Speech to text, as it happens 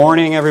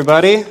Morning,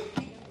 everybody.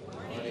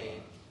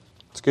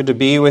 It's good to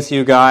be with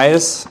you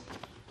guys.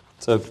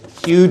 It's a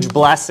huge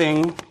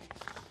blessing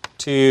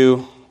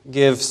to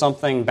give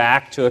something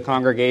back to a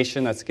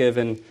congregation that's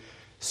given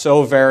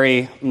so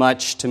very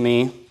much to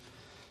me.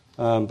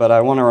 But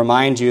I want to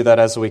remind you that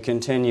as we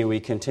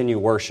continue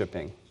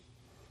worshiping.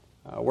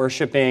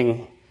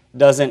 Worshiping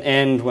doesn't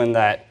end when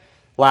that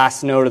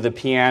last note of the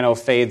piano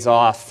fades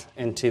off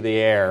into the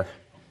air.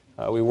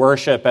 We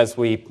worship as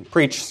we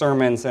preach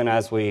sermons and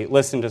as we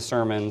listen to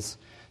sermons.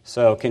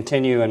 So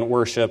continue and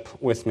worship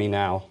with me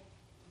now.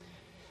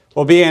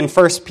 We'll be in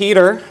 1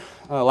 Peter.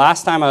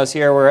 Last time I was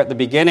here, we're at the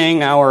beginning.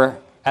 Now we're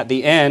at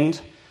the end.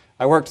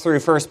 I worked through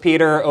 1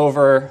 Peter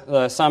over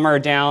the summer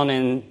down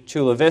in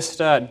Chula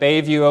Vista at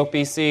Bayview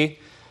OPC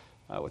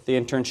with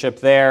the internship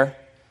there.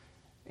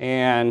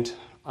 And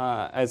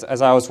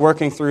as I was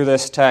working through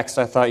this text,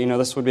 I thought,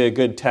 this would be a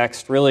good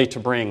text really to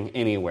bring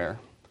anywhere.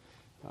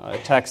 A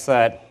text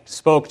that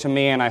spoke to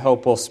me and I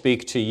hope will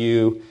speak to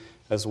you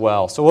as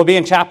well. So we'll be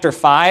in chapter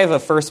 5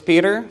 of 1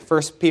 Peter.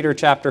 1 Peter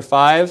chapter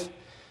 5.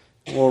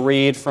 We'll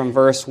read from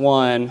verse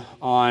 1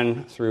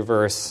 on through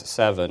verse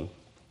 7.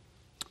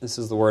 This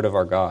is the word of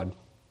our God.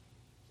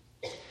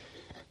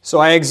 So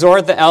I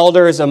exhort the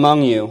elders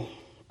among you,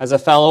 as a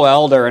fellow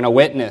elder and a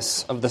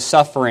witness of the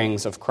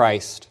sufferings of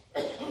Christ,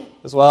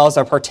 as well as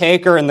a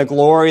partaker in the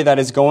glory that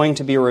is going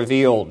to be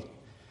revealed.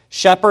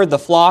 Shepherd the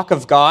flock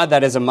of God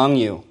that is among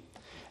you,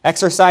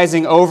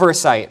 exercising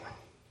oversight,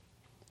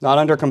 not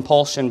under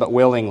compulsion but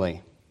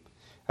willingly,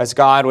 as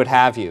God would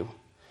have you,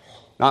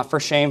 not for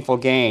shameful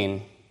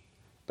gain,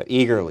 but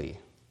eagerly,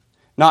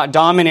 not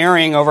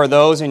domineering over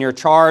those in your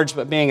charge,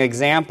 but being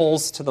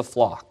examples to the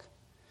flock.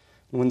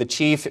 And when the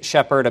chief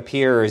shepherd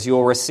appears, you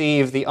will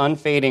receive the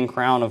unfading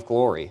crown of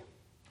glory.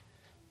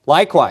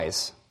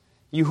 Likewise,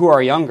 you who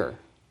are younger,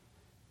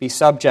 be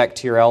subject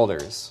to your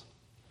elders.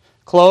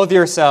 Clothe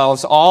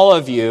yourselves, all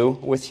of you,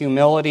 with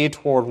humility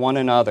toward one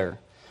another.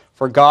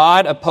 For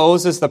God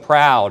opposes the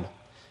proud,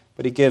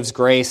 but he gives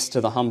grace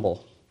to the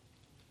humble.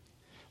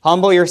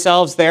 Humble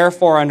yourselves,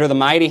 therefore, under the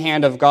mighty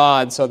hand of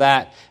God, so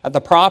that at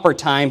the proper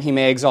time he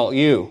may exalt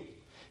you,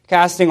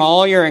 casting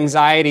all your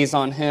anxieties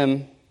on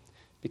him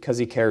because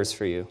he cares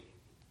for you.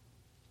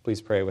 Please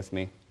pray with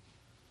me.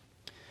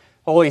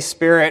 Holy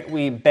Spirit,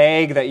 we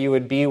beg that you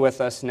would be with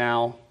us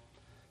now.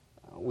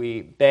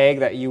 We beg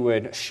that you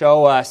would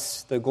show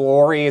us the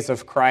glories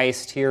of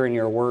Christ here in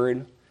your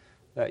word,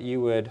 that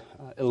you would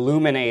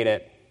illuminate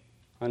it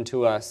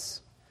unto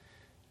us.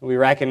 We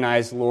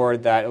recognize,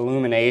 Lord, that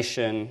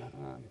illumination,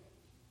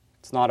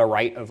 it's not a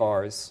right of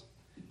ours.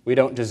 We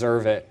don't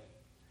deserve it.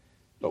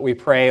 But we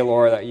pray,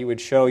 Lord, that you would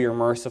show your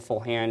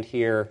merciful hand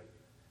here,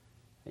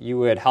 that you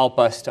would help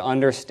us to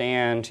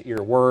understand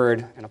your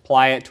word and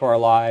apply it to our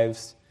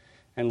lives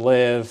and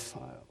live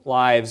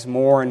lives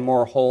more and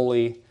more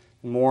holy,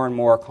 more and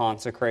more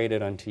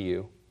consecrated unto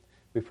you.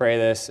 We pray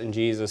this in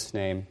Jesus'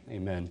 name.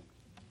 Amen.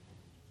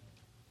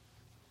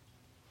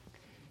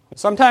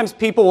 Sometimes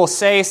people will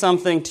say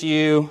something to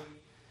you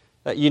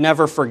that you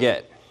never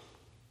forget.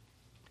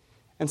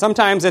 And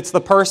sometimes it's the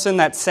person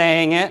that's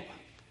saying it.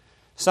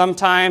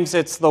 Sometimes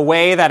it's the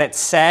way that it's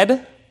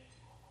said.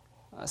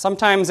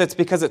 Sometimes it's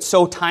because it's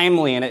so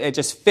timely and it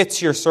just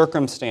fits your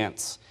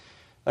circumstance.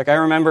 Like I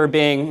remember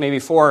being maybe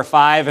 4 or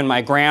 5 and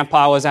my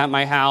grandpa was at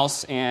my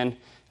house and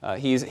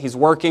he's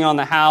working on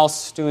the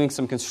house, doing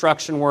some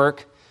construction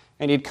work.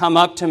 And he'd come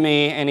up to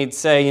me and he'd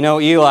say,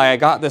 Eli, I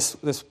got this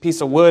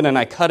piece of wood and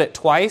I cut it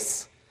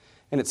twice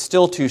and it's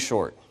still too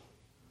short.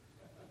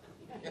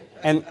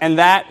 And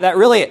that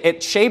really,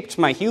 it shaped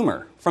my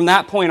humor from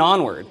that point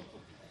onward.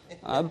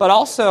 But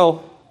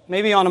also,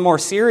 maybe on a more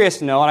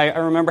serious note, I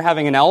remember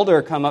having an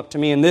elder come up to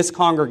me in this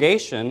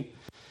congregation. He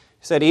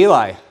said,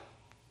 Eli,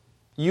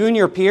 you and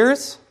your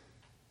peers,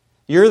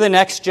 you're the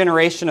next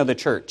generation of the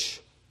church.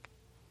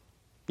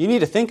 You need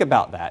to think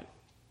about that.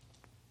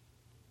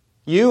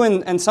 You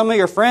and some of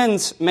your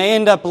friends may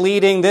end up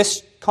leading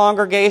this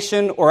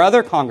congregation or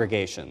other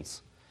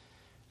congregations.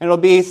 And it'll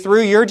be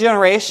through your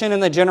generation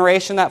and the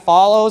generation that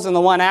follows and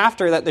the one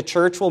after that the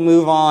church will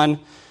move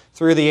on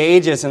through the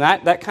ages. And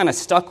that kind of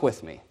stuck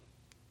with me.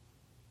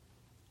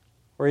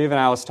 Or even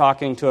I was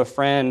talking to a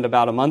friend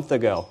about a month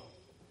ago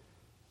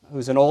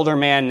who's an older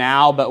man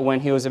now, but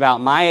when he was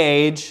about my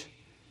age,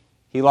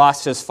 he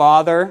lost his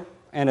father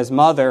and his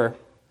mother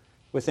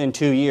within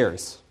 2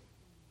 years.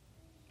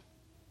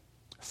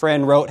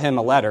 Friend wrote him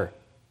a letter.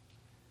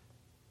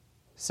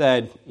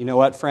 Said, you know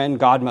what, friend?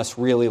 God must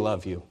really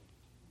love you.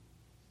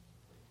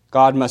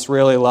 God must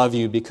really love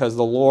you because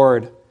the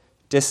Lord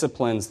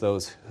disciplines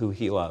those who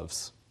he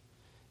loves.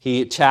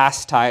 He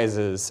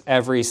chastises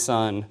every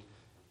son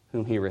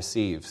whom he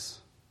receives.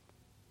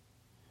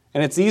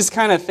 And it's these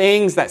kind of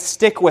things that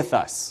stick with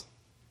us.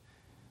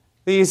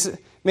 These,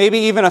 maybe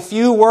even a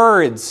few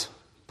words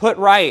put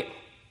right,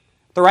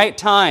 the right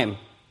time,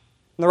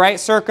 the right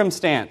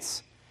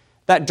circumstance,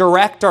 that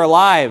direct our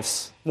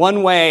lives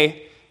one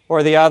way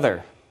or the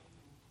other.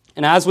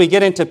 And as we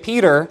get into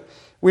Peter,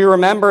 we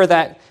remember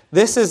that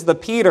this is the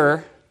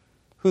Peter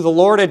who the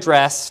Lord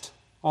addressed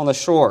on the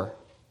shore.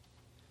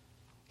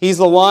 He's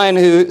the one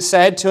who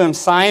said to him,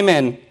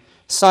 Simon,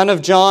 son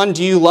of John,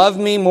 do you love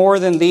me more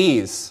than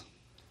these?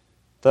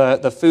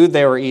 The food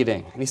they were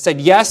eating. And he said,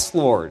 yes,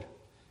 Lord,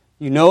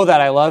 you know that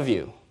I love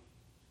you.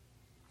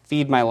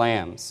 Feed my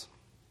lambs.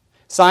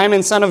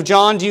 Simon, son of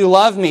John, do you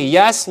love me?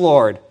 Yes,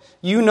 Lord,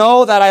 you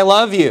know that I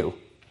love you.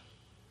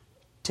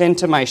 Tend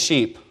to my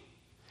sheep.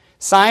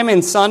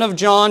 Simon, son of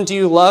John, do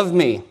you love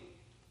me?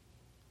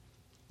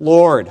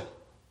 Lord,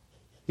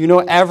 you know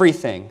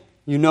everything.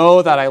 You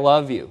know that I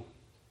love you.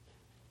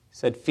 He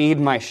said, feed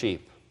my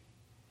sheep.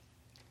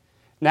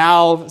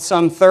 Now,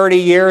 some 30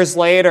 years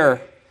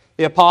later,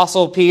 the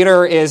Apostle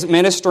Peter is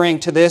ministering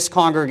to this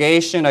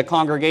congregation, a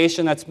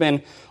congregation that's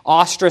been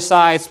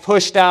ostracized,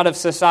 pushed out of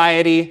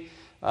society.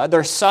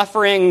 They're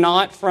suffering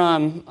not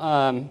from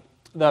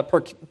the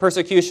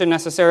persecution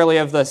necessarily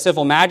of the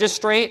civil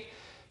magistrate,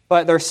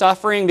 but they're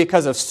suffering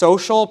because of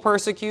social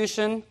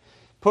persecution,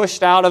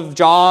 pushed out of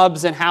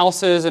jobs and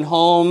houses and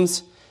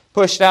homes,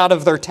 pushed out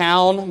of their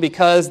town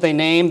because they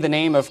named the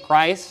name of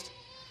Christ.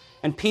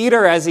 And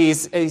Peter, as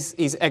he's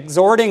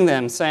exhorting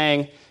them,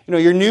 saying,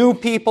 you're new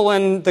people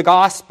in the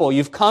gospel.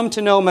 You've come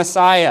to know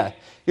Messiah.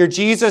 You're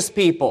Jesus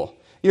people.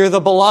 You're the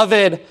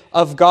beloved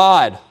of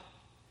God.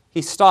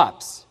 He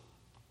stops.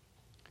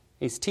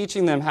 He's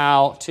teaching them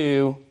how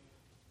to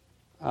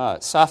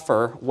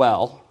suffer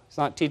well. He's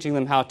not teaching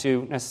them how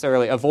to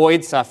necessarily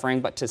avoid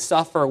suffering, but to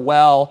suffer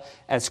well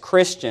as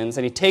Christians.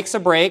 And he takes a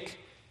break,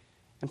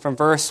 and from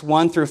verse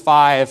 1 through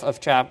 5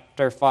 of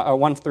chapter 5, or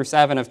 1 through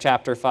 7 of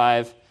chapter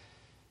 5,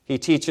 he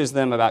teaches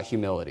them about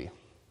humility.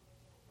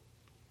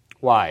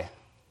 Why?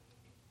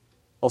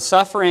 Well,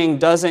 suffering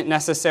doesn't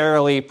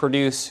necessarily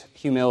produce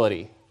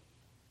humility.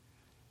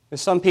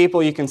 There's some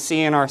people you can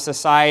see in our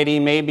society,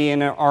 maybe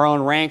in our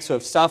own ranks, who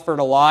have suffered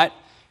a lot,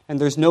 and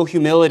there's no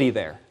humility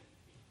there.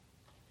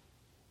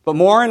 But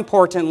more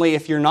importantly,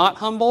 if you're not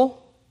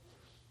humble,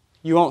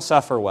 you won't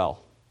suffer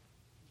well.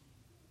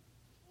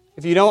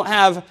 If you don't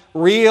have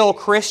real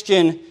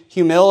Christian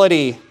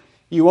humility,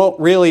 you won't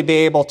really be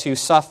able to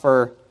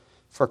suffer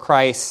for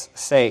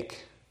Christ's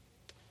sake.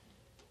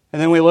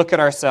 And then we look at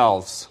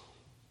ourselves.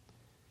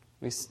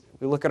 We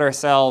look at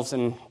ourselves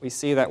and we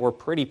see that we're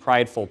pretty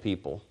prideful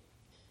people,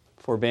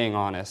 if we're being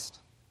honest.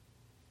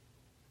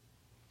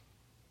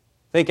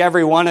 I think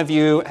every one of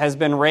you has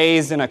been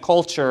raised in a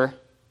culture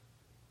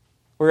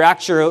where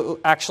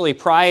actually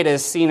pride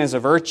is seen as a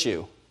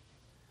virtue.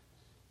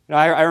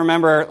 I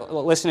remember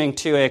listening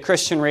to a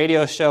Christian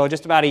radio show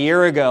just about a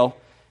year ago,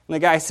 and the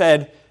guy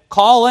said,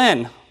 call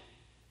in.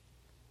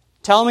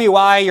 Tell me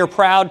why you're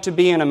proud to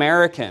be an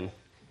American.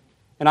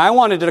 And I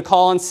wanted to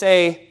call and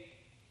say,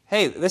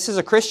 hey, this is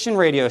a Christian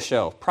radio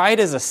show.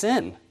 Pride is a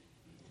sin.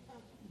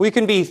 We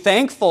can be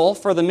thankful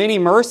for the many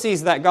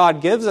mercies that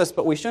God gives us,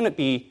 but we shouldn't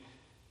be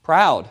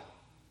proud.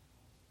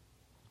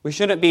 We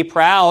shouldn't be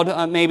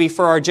proud maybe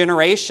for our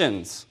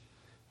generations.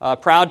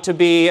 Proud to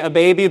be a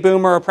baby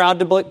boomer, or proud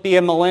to be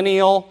a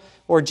millennial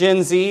or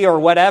Gen Z or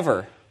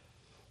whatever.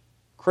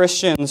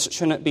 Christians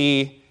shouldn't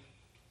be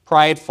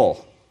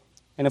prideful.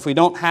 And if we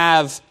don't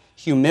have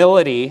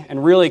humility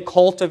and really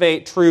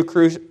cultivate true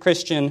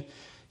Christian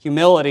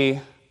humility,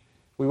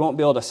 we won't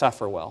be able to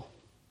suffer well.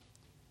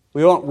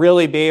 We won't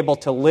really be able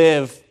to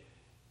live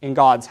in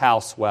God's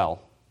house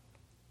well.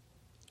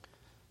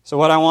 So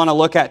what I want to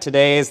look at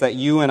today is that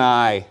you and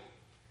I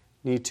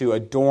need to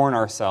adorn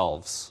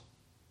ourselves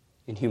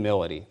in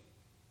humility.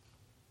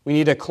 We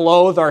need to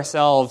clothe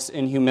ourselves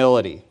in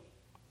humility.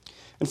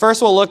 And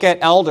first we'll look at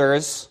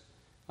elders,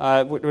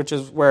 which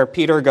is where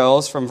Peter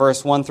goes from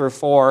verse 1 through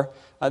 4.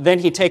 Then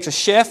he takes a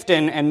shift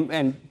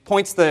and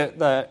points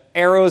the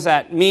arrows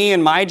at me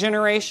and my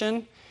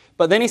generation.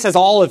 But then he says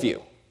all of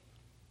you.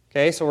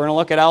 Okay, so we're going to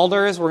look at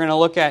elders. We're going to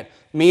look at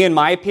me and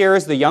my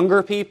peers, the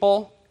younger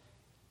people.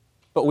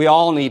 But we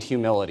all need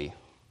humility.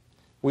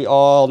 We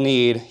all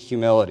need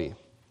humility.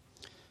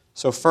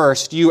 So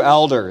first, you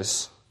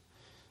elders,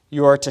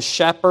 you are to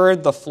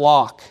shepherd the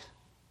flock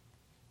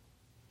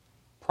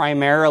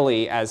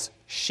primarily as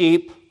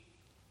sheep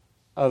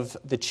of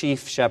the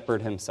chief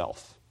shepherd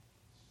himself.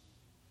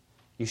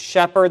 You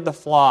shepherd the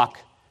flock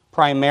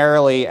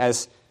primarily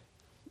as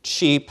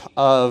sheep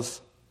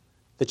of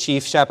the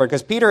chief shepherd.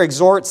 Because Peter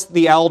exhorts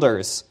the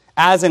elders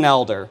as an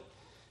elder.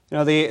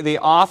 The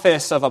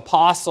office of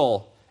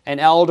apostle and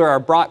elder are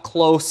brought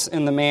close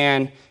in the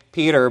man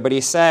Peter, but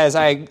he says,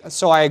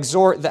 So I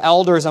exhort the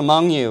elders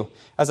among you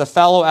as a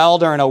fellow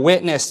elder and a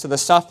witness to the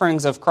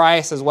sufferings of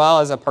Christ, as well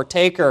as a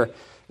partaker of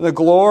the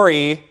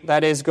glory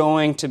that is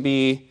going to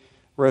be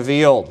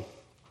revealed.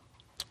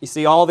 You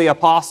see, all the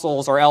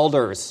apostles are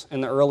elders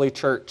in the early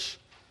church.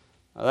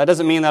 That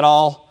doesn't mean that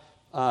all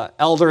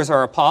elders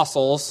are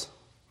apostles.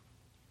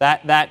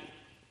 That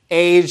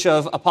age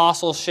of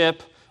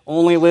apostleship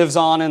only lives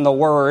on in the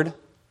Word.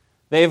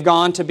 They've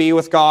gone to be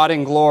with God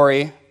in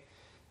glory.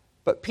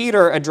 But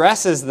Peter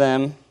addresses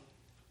them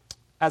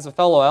as a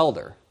fellow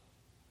elder.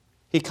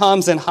 He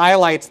comes and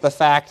highlights the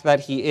fact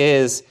that he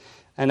is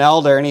an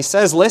elder. And he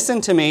says,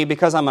 listen to me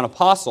because I'm an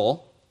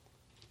apostle,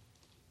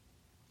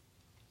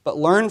 but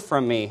learn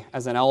from me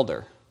as an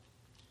elder.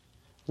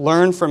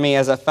 Learn from me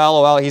as a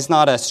fellow elder. He's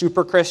not a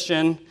super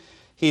Christian.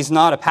 He's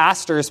not a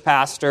pastor's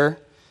pastor.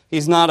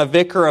 He's not a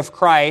vicar of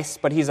Christ,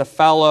 but he's a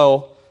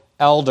fellow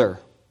elder.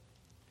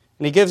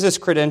 And he gives his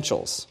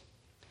credentials.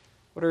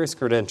 What are his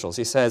credentials?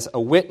 He says, a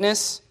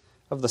witness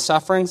of the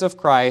sufferings of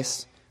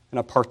Christ and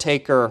a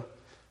partaker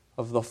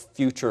of the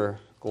future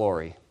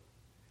glory.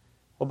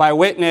 Well, by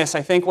witness,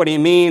 I think what he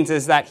means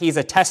is that he's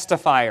a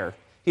testifier.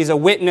 He's a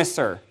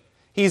witnesser.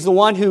 He's the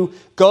one who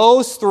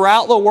goes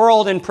throughout the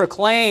world and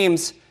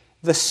proclaims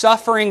the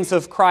sufferings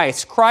of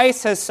Christ.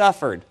 Christ has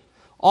suffered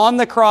on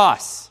the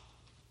cross.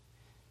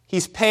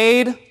 He's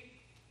paid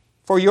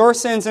for your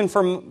sins and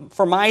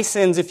for my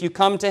sins if you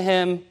come to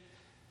him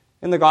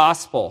in the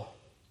gospel.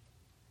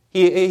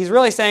 He's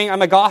really saying,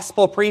 I'm a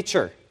gospel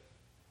preacher.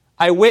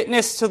 I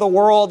witness to the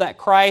world that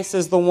Christ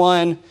is the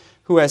one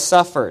who has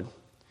suffered.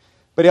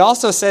 But he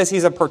also says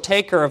he's a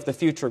partaker of the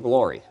future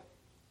glory.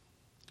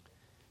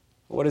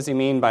 What does he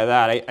mean by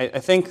that? I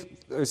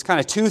think there's kind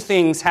of two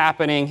things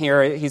happening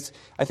here.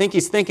 I think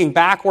he's thinking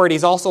backward.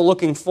 He's also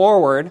looking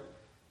forward.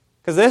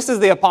 Because this is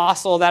the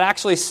apostle that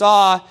actually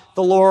saw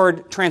the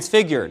Lord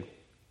transfigured.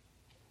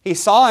 He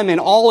saw him in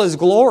all his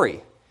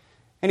glory.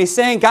 And he's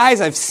saying,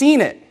 guys, I've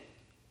seen it.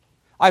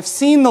 I've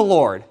seen the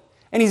Lord.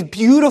 And he's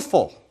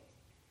beautiful.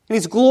 And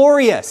he's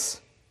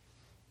glorious.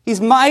 He's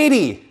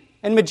mighty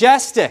and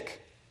majestic.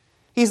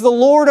 He's the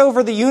Lord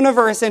over the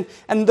universe. And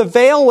the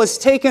veil was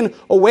taken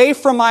away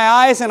from my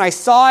eyes, and I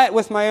saw it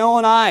with my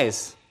own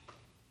eyes.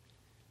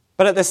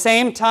 But at the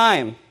same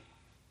time,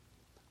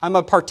 I'm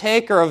a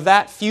partaker of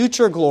that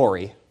future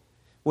glory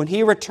when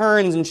he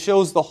returns and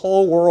shows the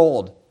whole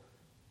world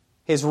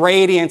his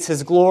radiance,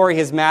 his glory,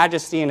 his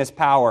majesty, and his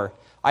power.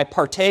 I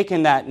partake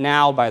in that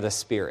now by the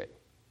Spirit.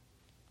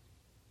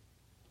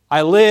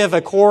 I live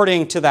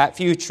according to that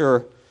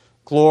future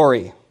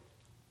glory.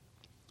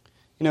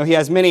 You know, he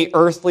has many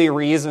earthly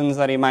reasons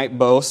that he might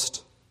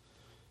boast.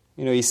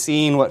 You know, he's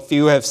seen what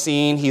few have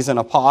seen. He's an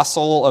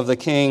apostle of the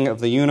King of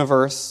the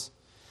universe.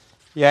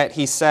 Yet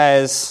he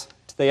says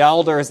to the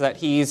elders that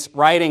he's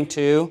writing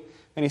to,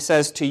 and he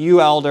says, to you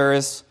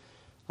elders,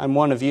 I'm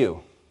one of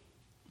you.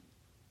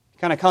 He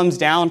kind of comes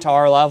down to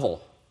our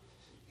level.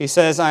 He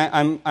says,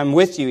 I'm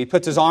with you. He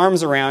puts his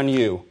arms around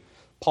you.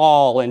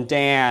 Paul and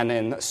Dan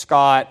and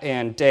Scott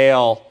and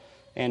Dale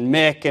and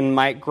Mick and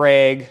Mike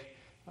Gregg,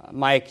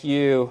 Mike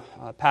Yu,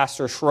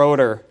 Pastor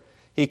Schroeder.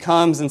 He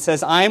comes and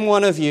says, I'm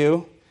one of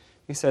you.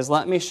 He says,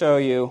 let me show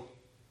you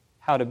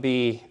how to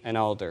be an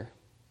elder.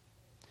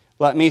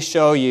 Let me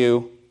show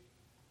you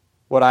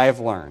what I've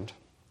learned.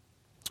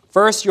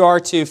 First, you are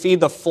to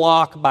feed the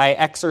flock by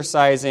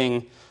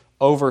exercising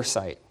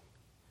oversight.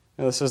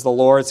 Now, this is the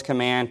Lord's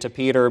command to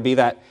Peter, be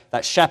that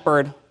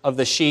shepherd of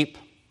the sheep,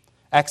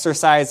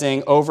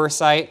 exercising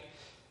oversight.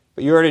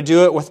 But you are to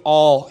do it with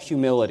all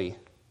humility.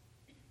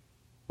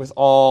 With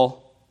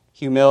all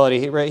humility.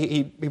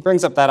 He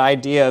brings up that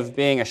idea of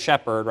being a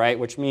shepherd, right?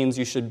 Which means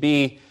you should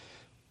be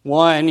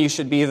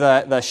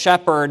the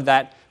shepherd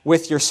that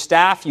with your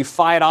staff you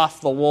fight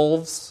off the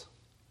wolves.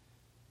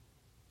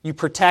 You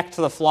protect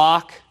the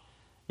flock.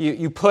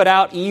 You put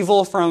out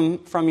evil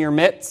from your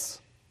midst.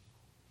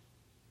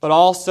 But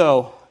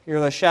also,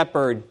 you're the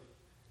shepherd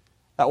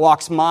that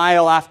walks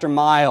mile after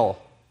mile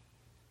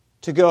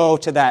to go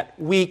to that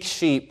weak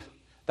sheep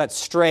that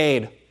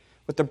strayed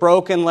with the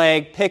broken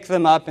leg, pick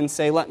them up and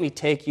say, let me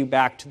take you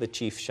back to the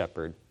chief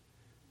shepherd.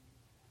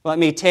 Let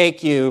me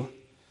take you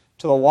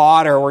to the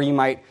water where you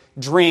might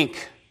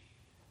drink,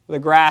 the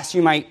grass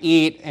you might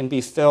eat and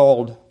be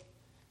filled,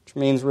 which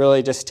means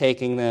really just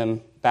taking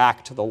them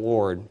back to the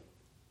Lord.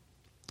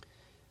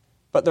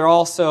 But they're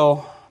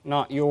also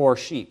not your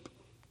sheep.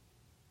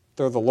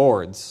 They're the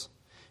Lord's.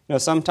 You know,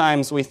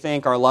 sometimes we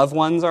think our loved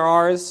ones are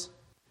ours,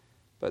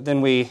 but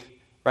then we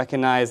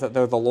recognize that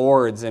they're the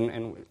Lord's,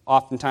 and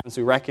oftentimes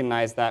we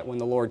recognize that when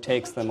the Lord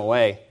takes them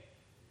away.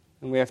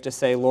 And we have to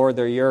say, Lord,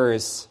 they're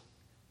yours,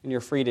 and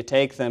you're free to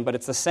take them. But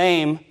it's the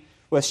same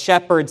with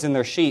shepherds and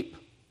their sheep.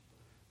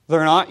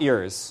 They're not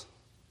yours.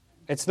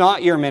 It's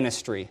not your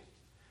ministry.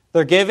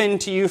 They're given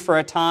to you for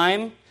a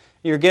time.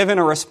 You're given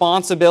a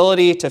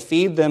responsibility to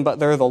feed them, but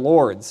they're the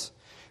Lord's.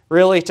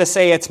 Really, to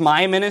say it's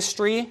my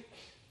ministry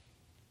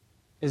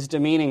is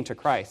demeaning to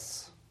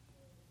Christ.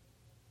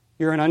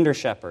 You're an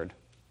under-shepherd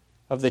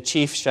of the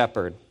chief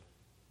shepherd.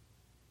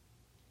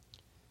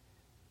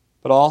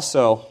 But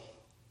also,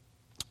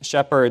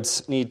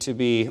 shepherds need to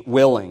be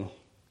willing.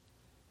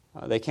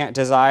 They can't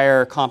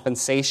desire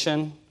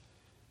compensation,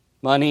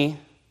 money,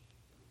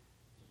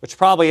 which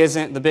probably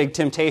isn't the big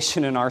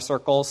temptation in our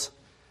circles.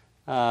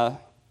 But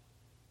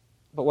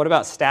what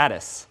about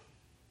status?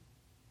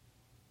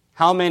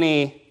 How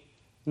many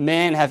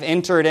men have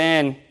entered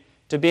in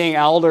to being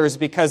elders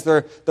because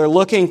they're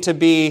looking to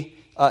be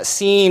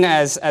seen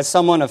as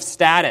someone of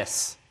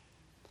status,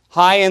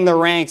 high in the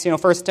ranks? You know,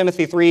 1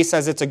 Timothy 3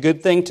 says it's a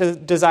good thing to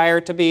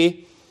desire to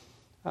be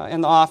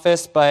in the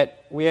office,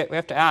 but we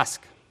have to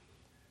ask,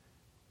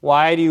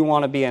 why do you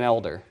want to be an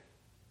elder?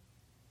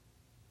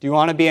 Do you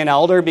want to be an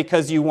elder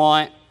because you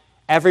want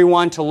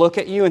everyone to look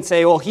at you and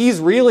say, well, he's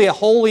really a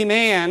holy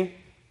man,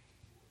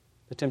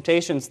 The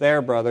temptation's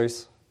there,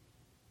 brothers.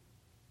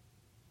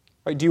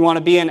 Right, do you want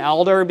to be an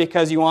elder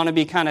because you want to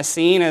be kind of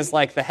seen as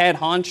like the head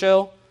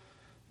honcho,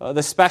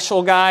 the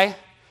special guy,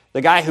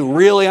 the guy who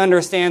really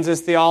understands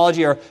his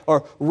theology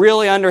or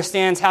really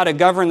understands how to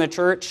govern the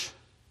church?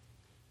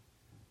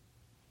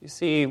 You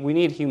see, we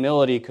need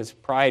humility because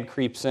pride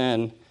creeps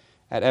in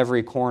at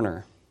every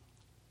corner.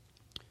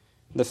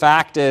 The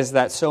fact is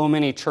that so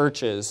many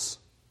churches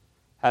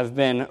have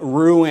been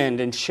ruined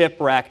and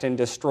shipwrecked and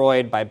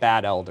destroyed by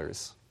bad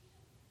elders.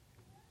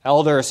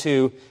 Elders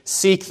who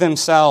seek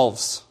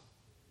themselves,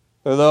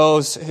 or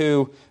those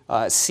who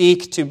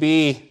seek to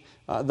be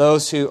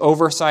those who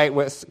oversight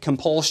with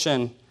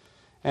compulsion,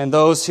 and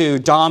those who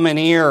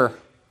domineer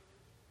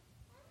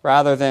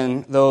rather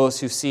than those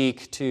who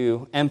seek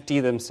to empty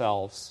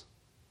themselves,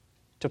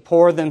 to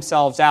pour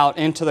themselves out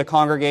into the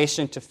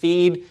congregation, to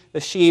feed the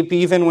sheep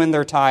even when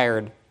they're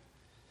tired,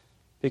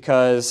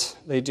 because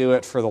they do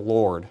it for the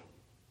Lord.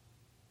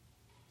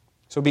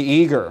 So be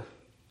eager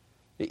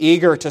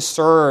to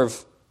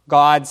serve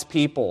God's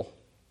people.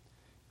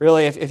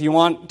 Really, if you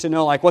want to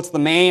know what's the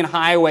main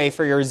highway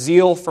for your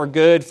zeal for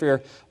good, for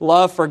your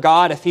love for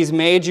God, if He's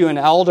made you an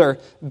elder,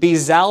 be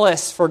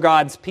zealous for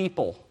God's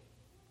people.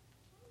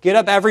 Get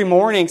up every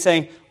morning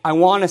saying, I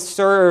want to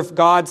serve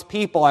God's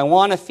people. I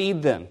want to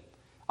feed them.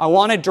 I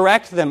want to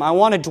direct them. I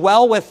want to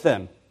dwell with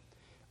them.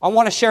 I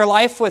want to share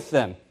life with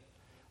them.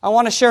 I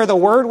want to share the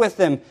Word with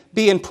them,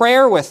 be in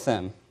prayer with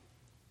them.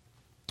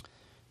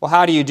 Well,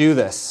 how do you do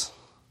this?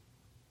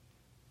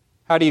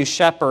 How do you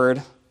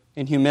shepherd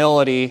in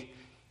humility,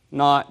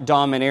 not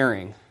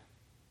domineering?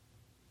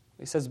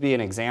 He says, be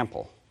an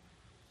example.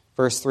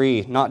 Verse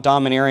 3, not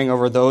domineering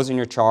over those in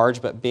your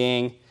charge, but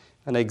being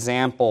an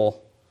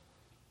example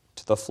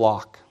to the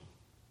flock.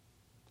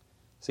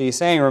 So he's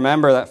saying,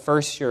 remember that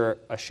first you're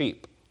a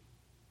sheep.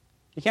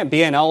 You can't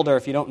be an elder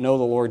if you don't know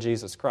the Lord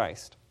Jesus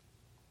Christ.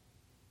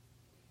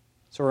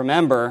 So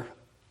remember,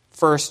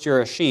 first you're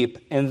a sheep,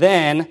 and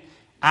then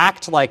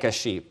act like a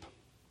sheep.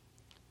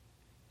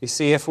 You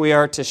see, if we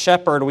are to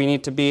shepherd, we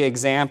need to be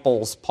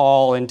examples.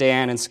 Paul and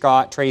Dan and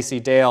Scott,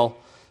 Tracy, Dale,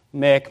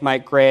 Mick,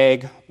 Mike,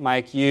 Greg,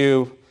 Mike,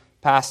 you,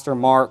 Pastor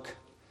Mark.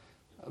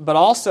 But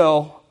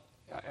also,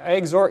 I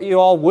exhort you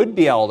all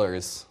would-be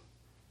elders.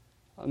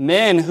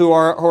 Men who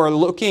are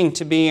looking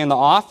to be in the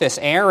office,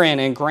 Aaron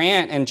and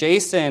Grant and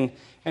Jason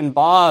and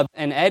Bob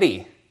and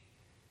Eddie.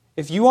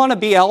 If you want to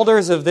be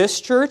elders of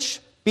this church,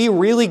 be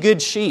really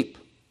good sheep.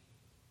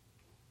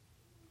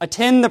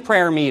 Attend the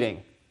prayer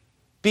meeting.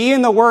 Be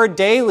in the Word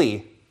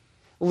daily.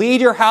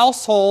 Lead your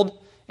household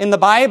in the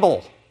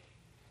Bible.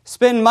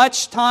 Spend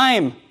much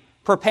time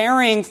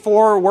preparing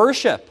for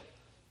worship.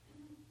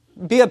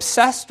 Be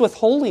obsessed with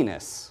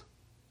holiness.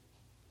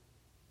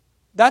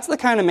 That's the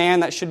kind of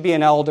man that should be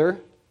an elder.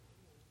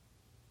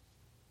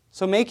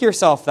 So make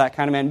yourself that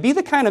kind of man. Be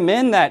the kind of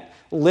men that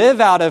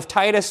live out of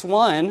Titus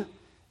 1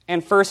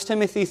 and 1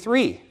 Timothy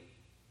 3.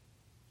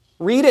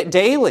 Read it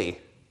daily.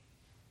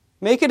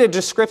 Make it a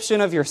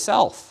description of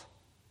yourself.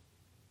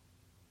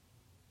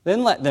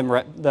 Then let them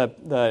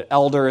the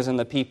elders and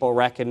the people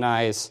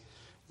recognize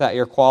that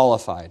you're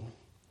qualified.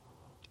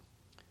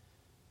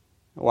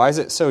 Why is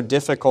it so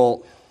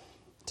difficult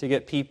to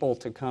get people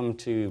to come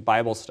to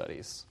Bible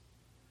studies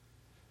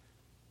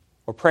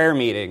or prayer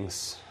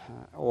meetings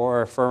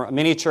or, for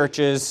many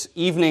churches,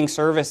 evening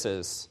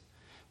services?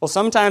 Well,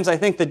 sometimes I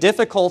think the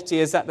difficulty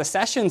is that the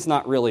session's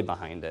not really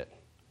behind it.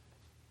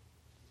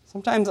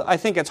 Sometimes I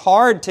think it's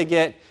hard to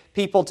get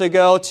people to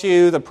go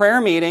to the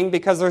prayer meeting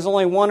because there's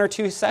only one or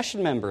two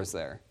session members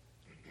there.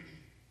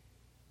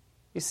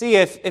 You see,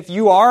 if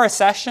you are a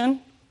session,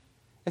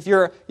 if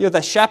you're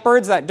the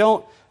shepherds that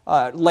don't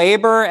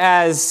labor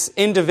as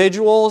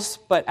individuals,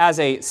 but as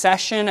a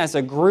session, as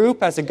a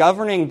group, as a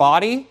governing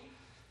body,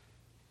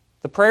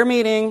 the prayer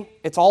meeting,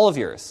 it's all of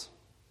yours.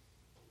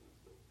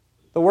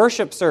 The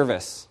worship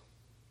service,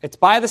 it's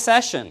by the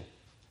session.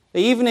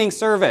 The evening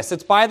service,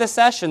 it's by the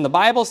session. The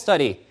Bible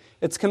study,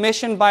 it's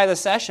commissioned by the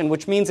session,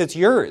 which means it's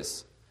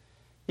yours.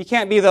 You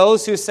can't be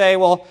those who say,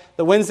 well,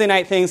 the Wednesday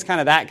night thing's kind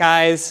of that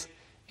guy's,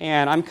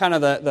 and I'm kind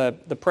of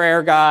the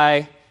prayer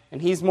guy,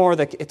 and he's more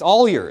it's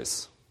all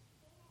yours.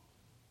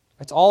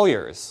 It's all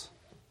yours.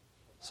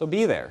 So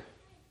be there.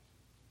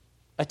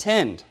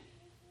 Attend.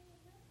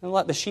 And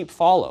let the sheep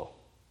follow.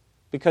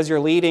 Because you're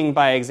leading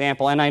by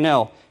example. And I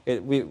know,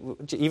 we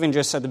even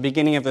just at the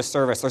beginning of the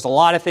service, there's a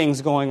lot of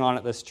things going on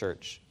at this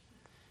church.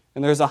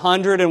 And there's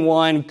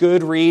 101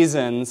 good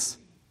reasons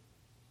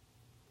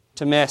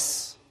to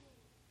miss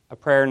a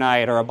prayer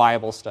night or a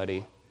Bible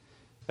study.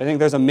 I think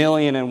there's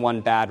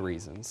 1,000,001 bad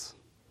reasons.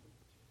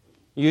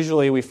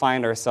 Usually we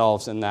find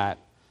ourselves in that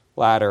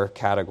latter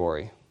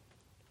category.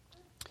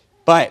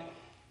 But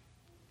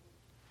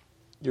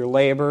your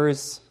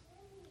labors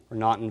are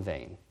not in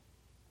vain.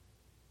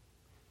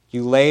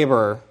 You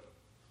labor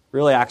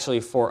really actually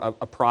for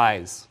a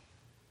prize,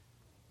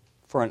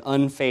 for an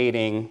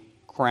unfading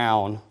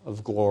crown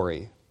of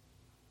glory.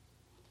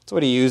 That's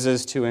what he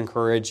uses to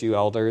encourage you,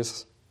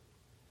 elders.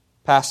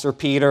 Pastor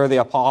Peter, the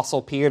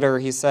Apostle Peter,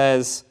 he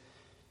says,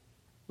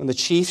 when the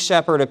chief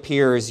shepherd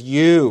appears,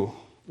 you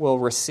will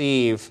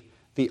receive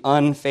the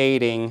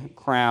unfading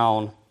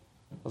crown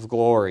of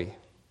glory.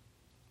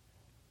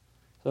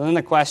 So then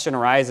the question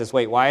arises,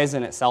 wait, why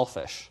isn't it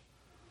selfish?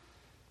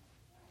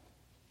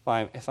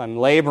 If I'm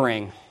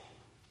laboring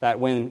that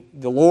when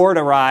the Lord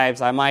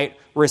arrives, I might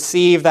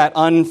receive that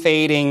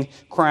unfading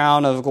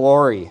crown of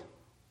glory.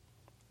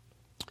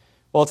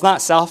 Well, it's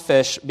not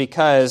selfish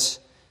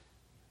because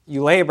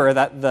you labor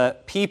that the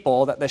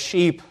people, that the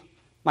sheep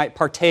might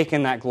partake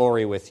in that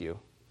glory with you.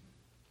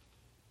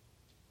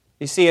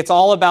 You see, it's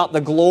all about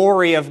the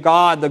glory of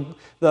God,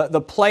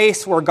 the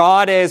place where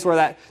God is,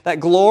 where that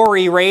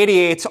glory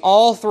radiates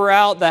all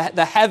throughout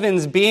the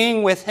heavens,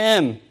 being with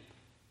Him.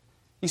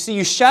 You see,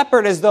 you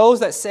shepherd as those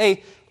that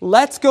say,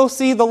 let's go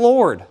see the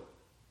Lord.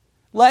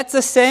 Let's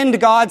ascend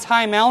God's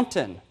high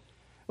mountain.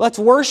 Let's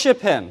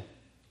worship Him.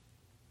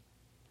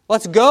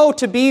 Let's go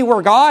to be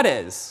where God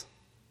is.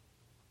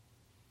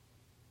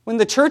 When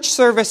the church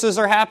services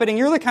are happening,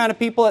 you're the kind of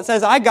people that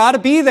says, I got to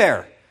be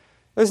there.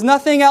 There's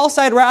nothing else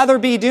I'd rather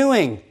be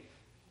doing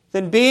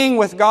than being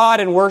with God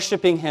and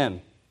worshiping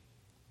Him.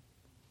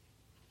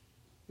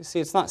 You see,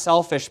 it's not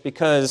selfish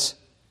because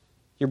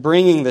you're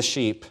bringing the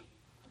sheep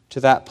to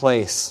that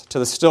place, to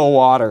the still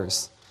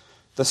waters,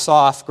 the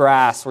soft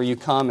grass where you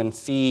come and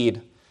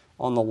feed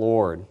on the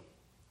Lord.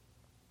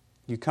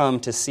 You come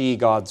to see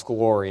God's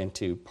glory and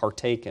to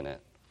partake in it.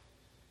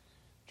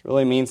 It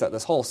really means that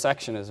this whole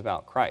section is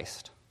about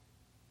Christ.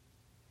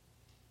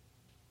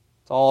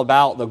 It's all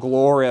about the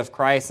glory of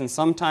Christ. And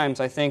sometimes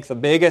I think the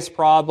biggest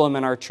problem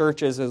in our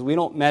churches is we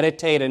don't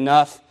meditate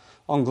enough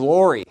on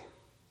glory.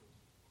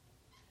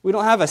 We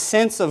don't have a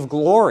sense of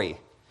glory.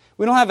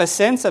 We don't have a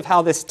sense of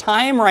how this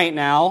time right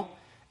now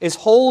is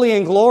holy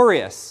and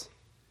glorious.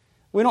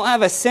 We don't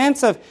have a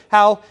sense of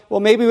how,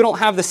 well, maybe we don't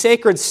have the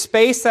sacred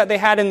space that they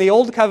had in the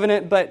Old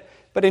Covenant, but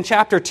in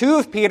chapter 2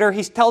 of Peter,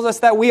 he tells us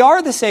that we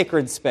are the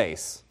sacred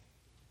space.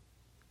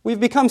 We've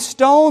become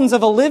stones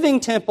of a living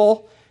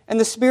temple, and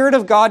the Spirit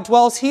of God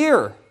dwells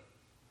here.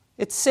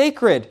 It's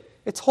sacred,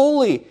 it's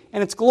holy,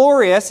 and it's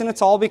glorious, and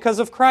it's all because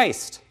of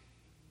Christ.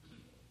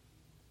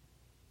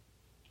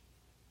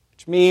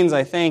 Which means,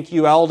 I think,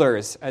 you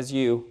elders, as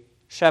you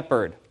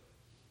shepherd,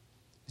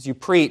 as you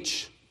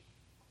preach,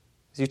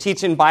 as you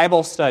teach in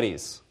Bible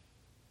studies,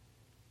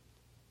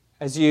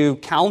 as you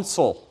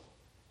counsel,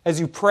 as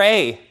you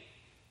pray,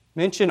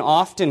 mention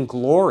often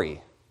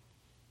glory.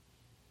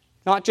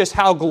 Not just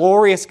how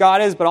glorious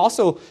God is, but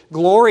also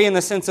glory in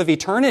the sense of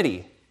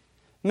eternity.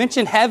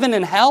 Mention heaven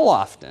and hell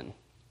often.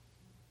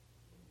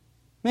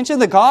 Mention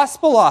the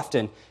gospel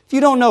often. If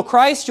you don't know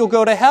Christ, you'll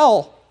go to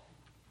hell.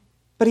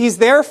 But He's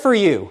there for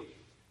you.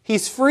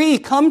 He's free.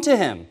 Come to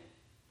Him.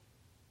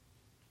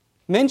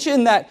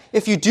 Mention that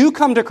if you do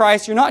come to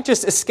Christ, you're not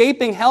just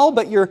escaping hell,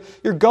 but you're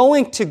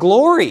going to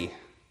glory,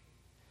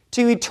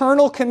 to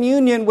eternal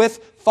communion with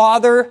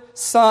Father,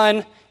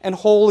 Son, and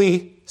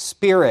Holy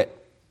Spirit.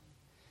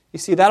 You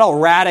see, that'll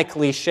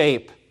radically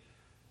shape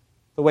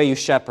the way you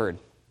shepherd,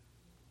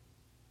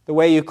 the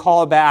way you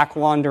call back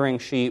wandering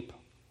sheep,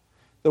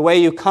 the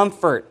way you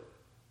comfort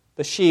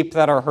the sheep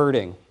that are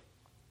hurting.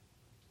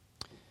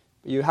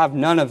 But you have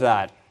none of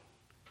that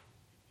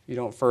if you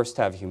don't first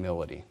have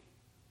humility.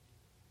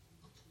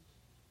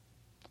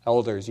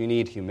 Elders, you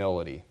need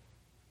humility.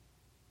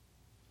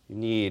 You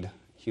need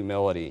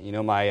humility. You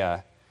know,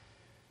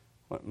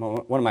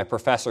 one of my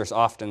professors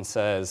often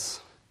says,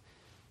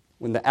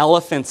 when the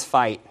elephants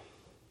fight,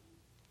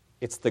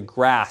 it's the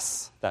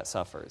grass that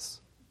suffers.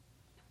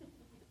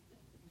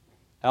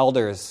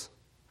 Elders,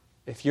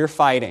 if you're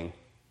fighting,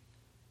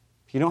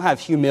 if you don't have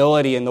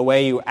humility in the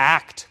way you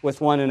act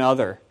with one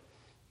another,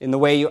 in the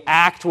way you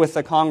act with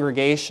the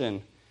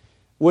congregation,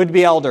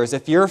 would-be elders,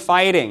 if you're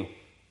fighting,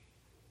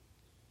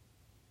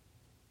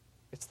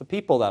 it's the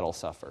people that'll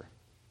suffer.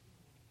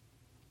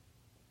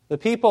 The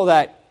people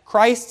that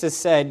Christ has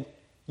said,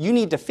 you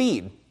need to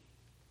feed.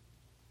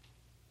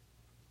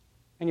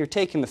 And you're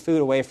taking the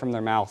food away from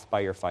their mouth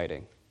by your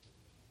fighting.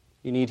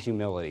 You need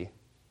humility.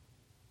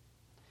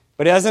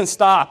 But it doesn't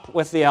stop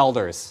with the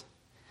elders.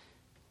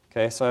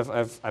 Okay,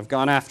 so I've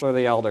gone after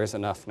the elders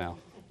enough now.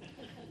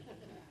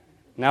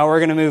 Now we're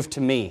going to move to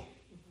me.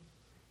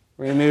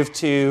 We're going to move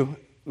to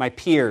my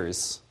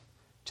peers,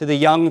 to the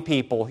young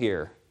people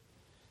here.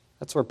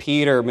 That's where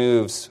Peter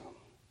moves.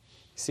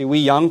 See, we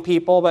young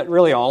people, but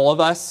really all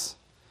of us,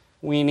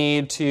 we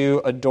need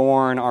to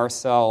adorn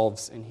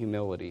ourselves in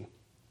humility,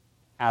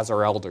 as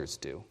our elders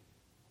do,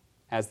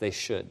 as they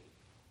should.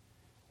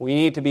 We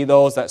need to be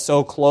those that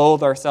so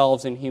clothe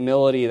ourselves in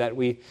humility that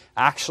we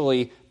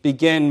actually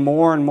begin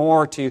more and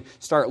more to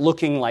start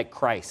looking like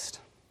Christ.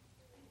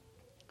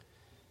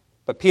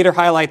 But Peter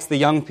highlights the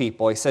young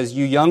people. He says,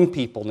 you young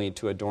people need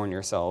to adorn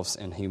yourselves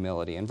in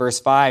humility. In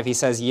verse 5, he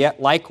says,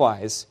 yet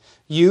likewise,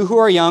 you who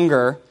are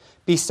younger,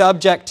 be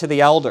subject to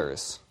the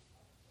elders.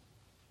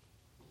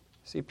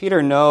 See,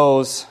 Peter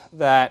knows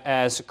that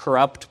as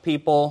corrupt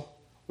people,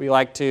 we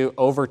like to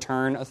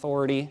overturn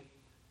authority.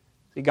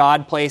 See,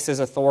 God places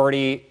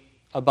authority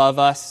above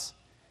us.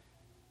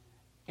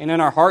 And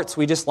in our hearts,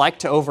 we just like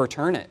to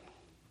overturn it.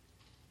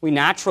 we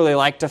naturally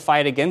like to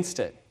fight against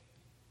it.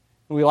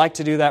 We like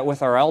to do that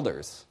with our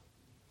elders.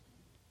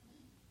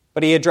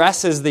 But he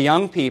addresses the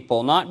young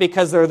people, not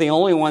because they're the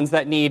only ones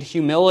that need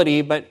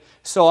humility, but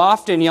so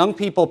often young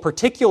people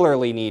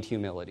particularly need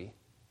humility.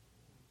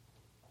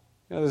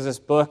 There's this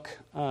book,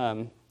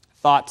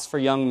 Thoughts for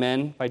Young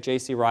Men by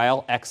J.C.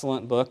 Ryle,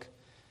 excellent book.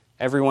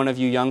 Every one of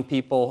you young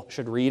people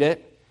should read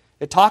it.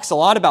 It talks a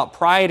lot about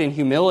pride and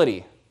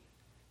humility.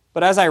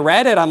 But as I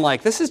read it, I'm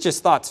like, this is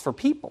just thoughts for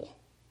people.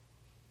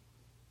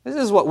 This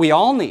is what we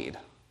all need.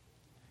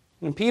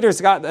 And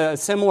Peter's got a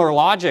similar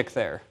logic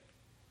there.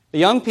 The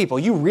young people,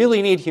 you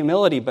really need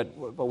humility, but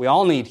we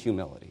all need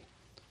humility.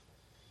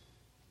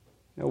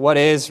 What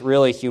is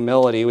really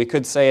humility? We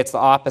could say it's the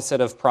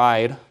opposite of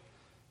pride.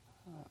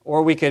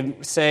 Or we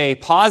could say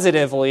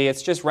positively,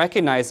 it's just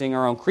recognizing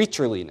our own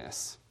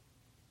creatureliness.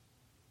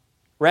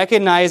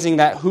 Recognizing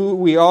that who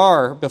we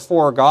are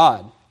before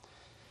God.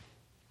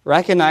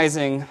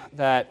 Recognizing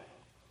that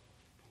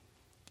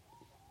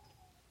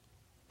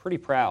pretty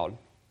proud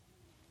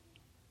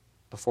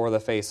before the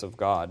face of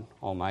God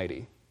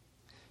Almighty.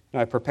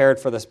 I prepared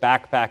for this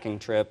backpacking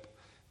trip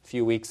a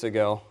few weeks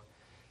ago,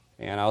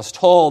 and I was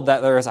told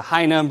that there was a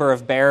high number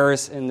of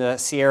bears in the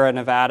Sierra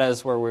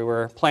Nevadas where we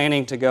were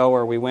planning to go,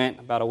 where we went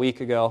about a week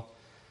ago.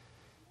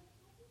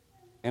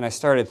 And I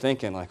started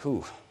thinking, like,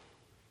 ooh,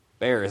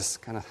 bears,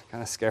 kind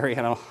of scary.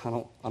 I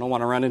don't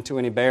want to run into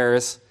any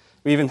bears.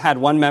 We even had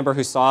one member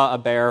who saw a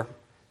bear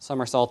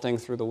somersaulting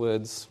through the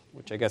woods,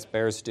 which I guess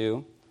bears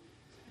do.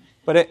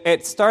 But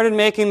it started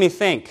making me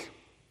think.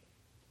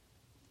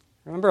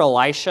 Remember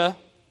Elisha?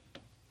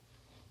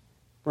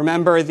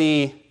 Remember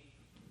the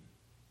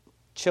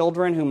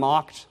children who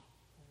mocked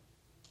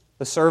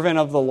the servant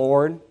of the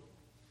Lord?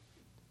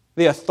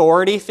 The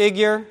authority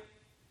figure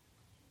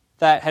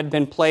that had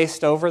been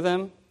placed over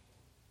them,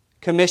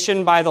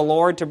 commissioned by the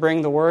Lord to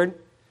bring the word.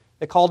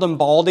 They called him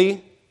Baldy,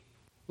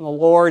 and the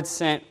Lord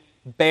sent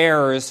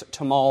bears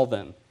to maul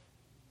them.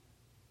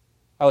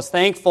 I was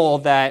thankful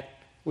that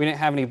we didn't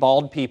have any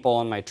bald people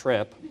on my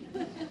trip.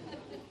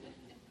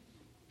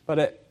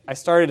 But I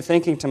started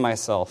thinking to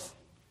myself,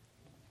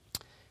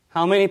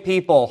 how many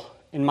people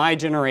in my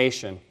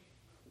generation,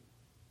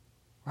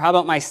 or how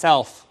about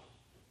myself,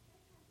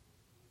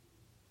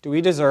 do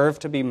we deserve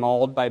to be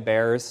mauled by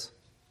bears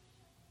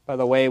by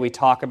the way we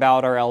talk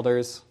about our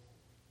elders?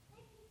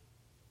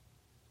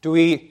 Do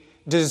we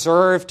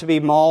deserve to be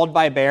mauled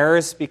by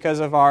bears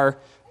because of our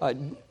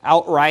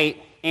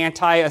outright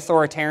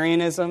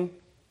anti-authoritarianism?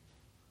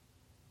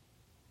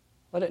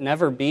 Let it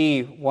never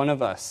be one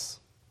of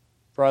us,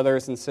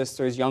 brothers and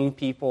sisters, young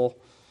people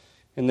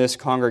in this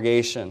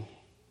congregation,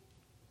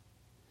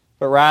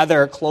 but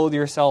rather clothe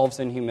yourselves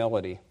in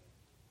humility.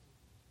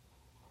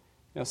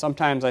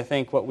 Sometimes I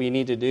think what we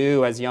need to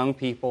do as young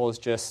people is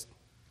just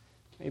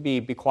maybe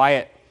be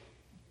quiet,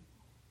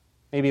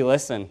 maybe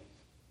listen,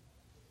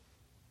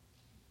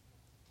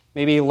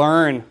 maybe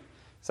learn.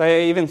 So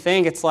I even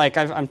think it's like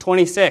I'm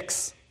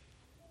 26,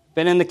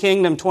 been in the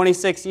kingdom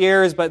 26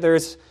 years, but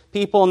there's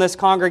people in this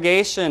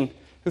congregation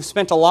who've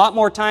spent a lot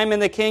more time in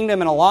the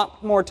kingdom and a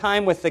lot more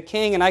time with the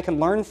king, and I can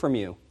learn from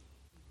you.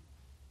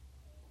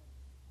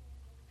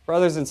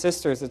 Brothers and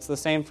sisters, it's the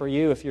same for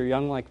you if you're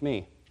young like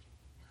me.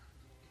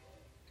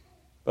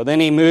 But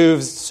then he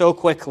moves so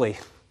quickly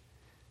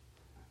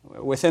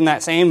within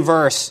that same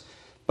verse,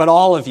 but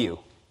all of you,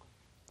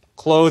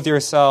 clothe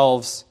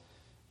yourselves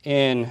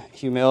in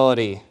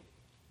humility.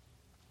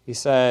 He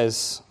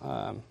says,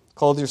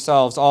 clothe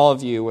yourselves, all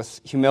of you,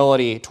 with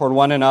humility toward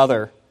one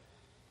another.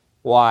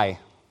 Why?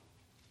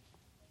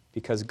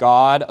 Because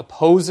God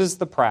opposes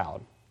the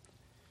proud,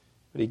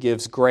 but he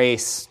gives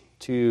grace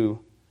to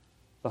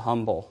the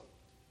humble.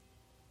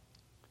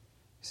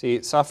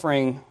 See,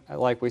 suffering,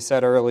 like we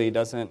said earlier,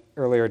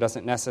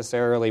 doesn't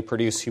necessarily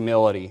produce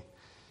humility,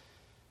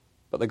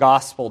 but the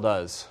gospel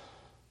does.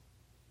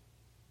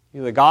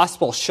 The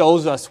gospel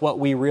shows us what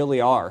we really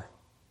are.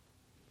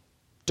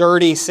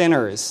 Dirty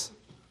sinners.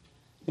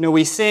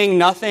 We sing,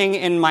 "Nothing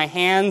in my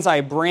hands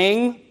I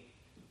bring,"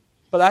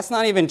 but that's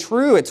not even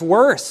true. It's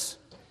worse.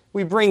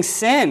 We bring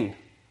sin.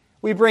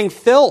 We bring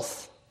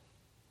filth.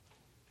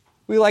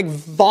 We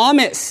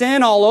vomit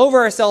sin all over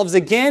ourselves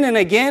again and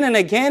again and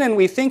again, and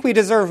we think we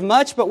deserve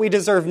much, but we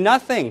deserve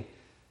nothing.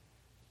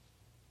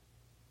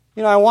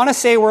 I want to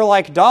say we're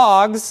like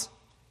dogs,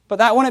 but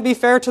that wouldn't be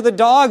fair to the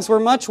dogs. We're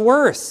much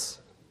worse.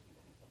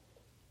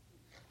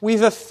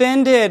 We've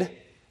offended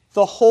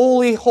the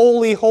holy,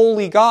 holy,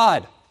 holy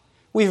God.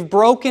 We've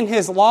broken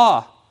his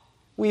law.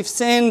 We've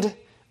sinned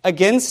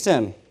against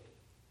him.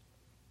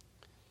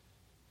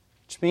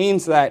 Which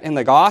means that in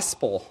the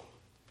gospel,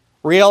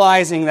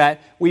 realizing that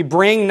we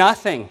bring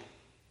nothing,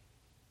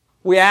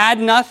 we add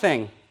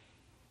nothing,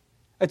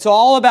 it's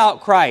all about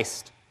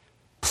Christ,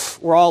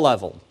 we're all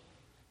leveled.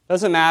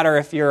 Doesn't matter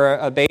if you're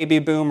a baby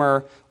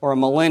boomer or a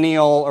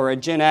millennial or a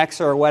Gen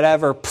X or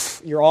whatever,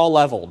 you're all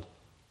leveled.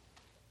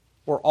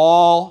 We're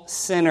all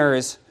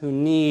sinners who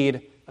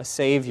need a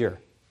Savior.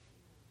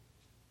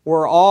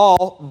 We're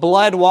all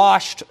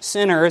blood-washed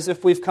sinners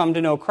if we've come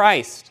to know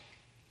Christ.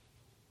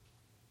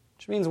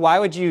 Which means, why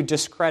would you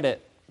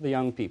discredit the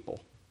young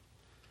people?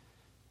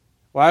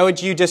 Why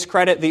would you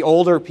discredit the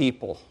older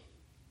people?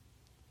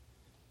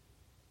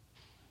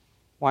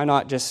 Why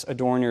not just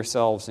adorn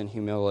yourselves in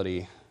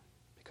humility?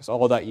 Because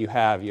all that you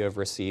have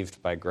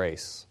received by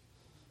grace.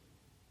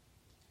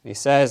 He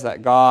says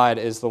that God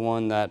is the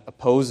one that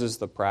opposes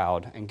the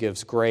proud and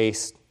gives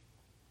grace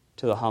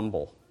to the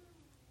humble.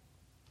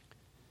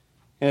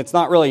 And it's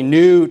not really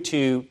new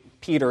to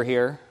Peter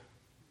here.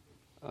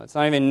 It's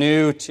not even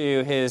new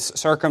to his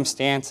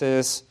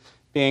circumstances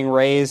being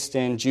raised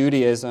in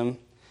Judaism.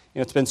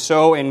 It's been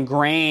so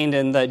ingrained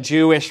in the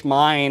Jewish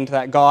mind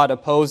that God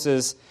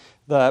opposes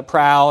the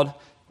proud,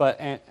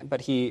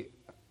 but he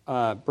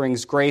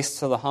brings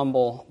grace to the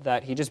humble,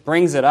 that he just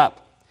brings it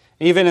up.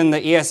 Even in the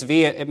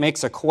ESV, it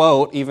makes a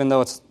quote, even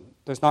though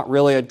there's not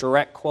really a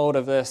direct quote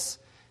of this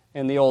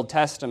in the Old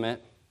Testament.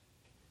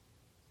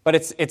 But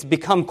it's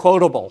become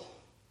quotable.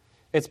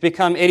 It's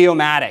become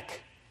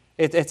idiomatic.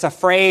 It's a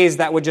phrase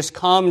that would just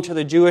come to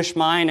the Jewish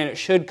mind, and it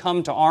should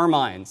come to our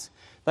minds,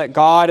 that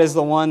God is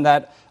the one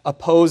that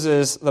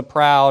opposes the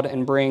proud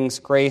and brings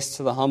grace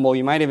to the humble.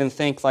 You might even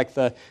think like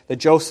the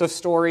Joseph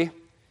story,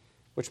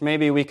 which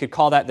maybe we could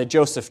call that the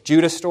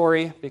Joseph-Judah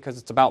story, because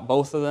it's about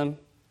both of them.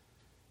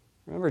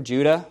 Remember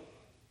Judah?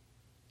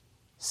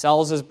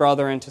 Sells his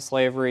brother into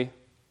slavery,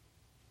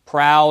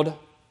 proud.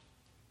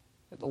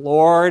 The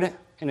Lord,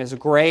 in His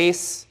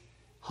grace,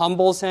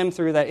 humbles him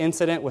through that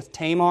incident with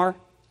Tamar,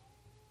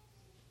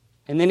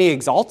 and then He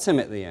exalts him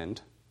at the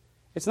end.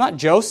 It's not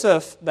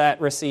Joseph that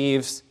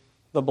receives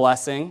the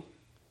blessing,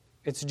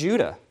 it's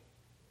Judah,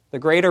 the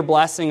greater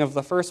blessing of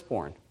the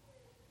firstborn.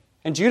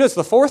 And Judah's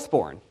the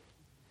fourthborn.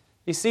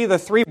 You see, the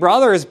three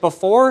brothers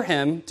before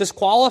him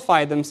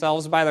disqualified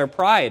themselves by their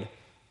pride,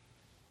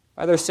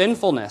 by their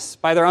sinfulness,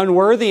 by their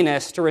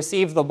unworthiness to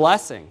receive the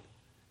blessing.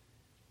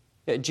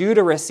 Yet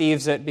Judah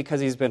receives it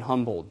because he's been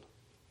humbled.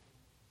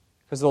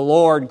 Because the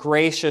Lord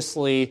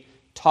graciously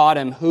taught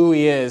him who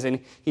he is. And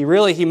he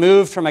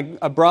moved from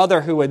a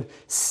brother who would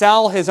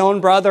sell his own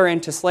brother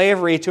into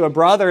slavery to a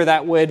brother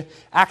that would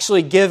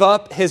actually give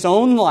up his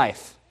own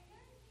life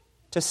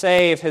to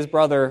save his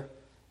brother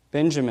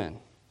Benjamin.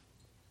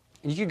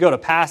 And you could go to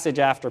passage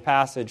after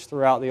passage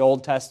throughout the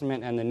Old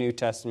Testament and the New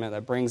Testament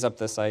that brings up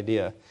this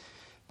idea.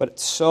 But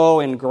it's so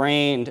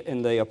ingrained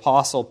in the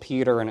Apostle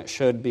Peter, and it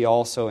should be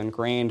also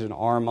ingrained in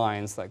our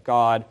minds, that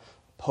God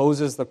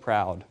opposes the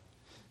proud,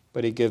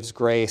 but He gives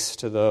grace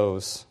to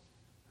those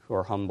who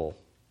are humble.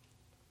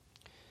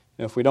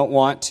 And if we don't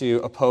want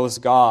to oppose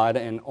God,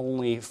 and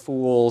only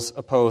fools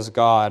oppose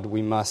God,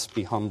 we must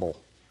be humble.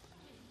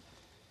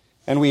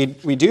 And we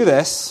do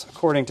this,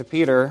 according to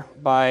Peter,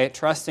 by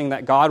trusting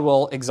that God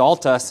will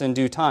exalt us in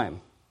due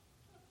time.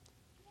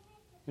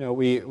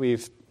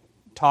 We've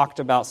talked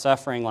about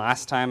suffering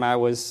last time I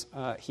was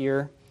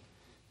here.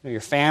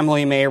 Your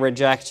family may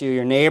reject you,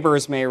 your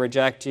neighbors may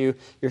reject you,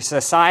 your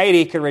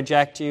society could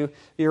reject you,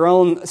 your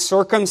own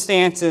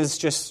circumstances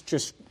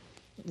just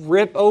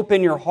rip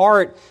open your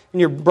heart, and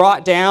you're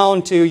brought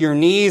down to your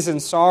knees in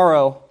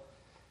sorrow.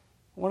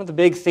 One of the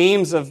big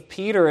themes of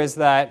Peter is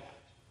that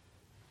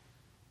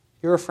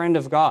you're a friend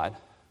of God.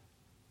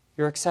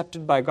 You're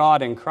accepted by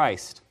God in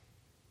Christ.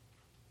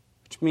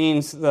 Which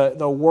means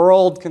the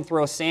world can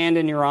throw sand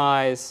in your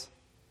eyes.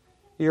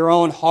 Your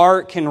own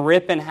heart can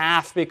rip in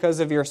half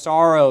because of your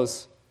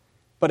sorrows.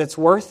 But it's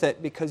worth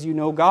it because you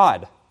know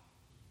God.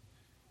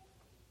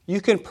 You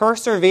can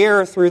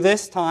persevere through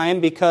this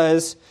time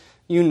because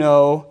you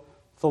know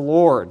the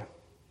Lord.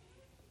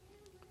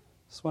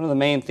 It's one of the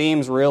main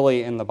themes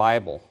really in the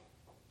Bible.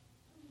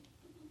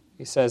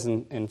 He says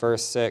in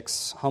verse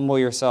 6, "Humble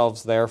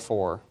yourselves,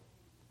 therefore,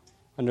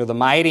 under the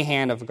mighty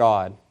hand of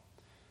God,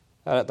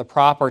 that at the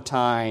proper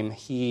time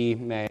He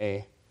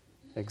may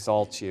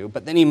exalt you."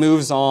 But then he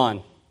moves on.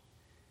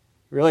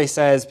 He really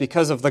says,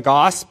 because of the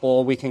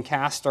gospel, we can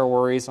cast our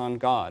worries on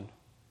God.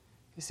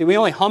 You see, we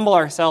only humble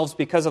ourselves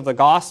because of the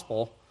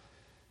gospel,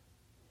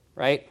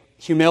 right?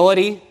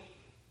 Humility,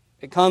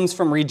 it comes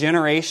from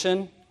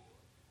regeneration.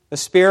 The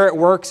Spirit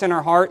works in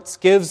our hearts,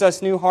 gives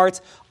us new hearts,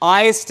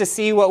 eyes to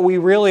see what we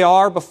really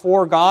are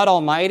before God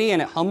Almighty,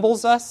 and it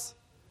humbles us.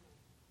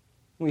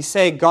 We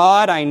say,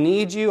 God, I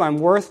need you, I'm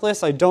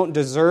worthless, I don't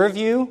deserve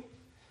you,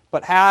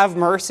 but have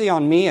mercy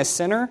on me, a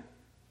sinner.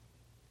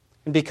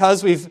 And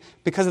because of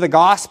the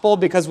gospel,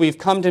 because we've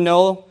come to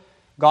know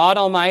God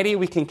Almighty,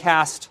 we can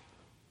cast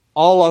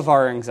all of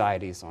our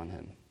anxieties on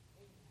Him.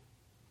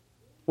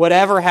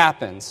 Whatever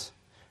happens,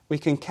 we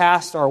can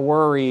cast our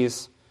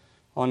worries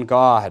on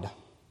God.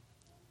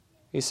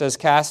 He says,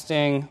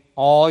 casting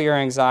all your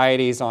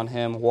anxieties on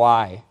Him.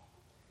 Why?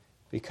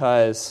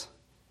 Because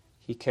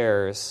He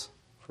cares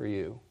for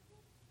you.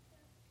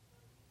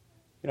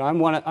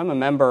 I'm a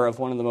member of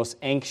one of the most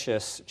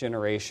anxious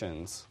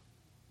generations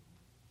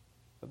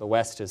that the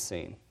West has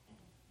seen.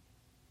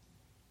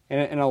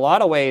 And in a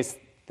lot of ways,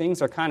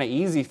 things are kind of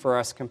easy for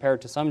us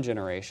compared to some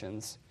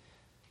generations.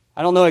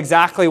 I don't know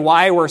exactly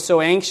why we're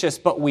so anxious,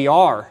 but we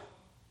are.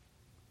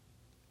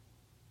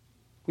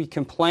 We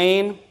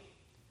complain,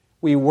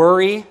 we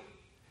worry,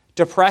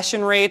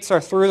 Depression rates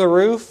are through the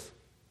roof.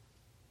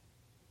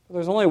 But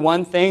there's only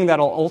one thing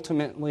that'll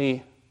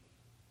ultimately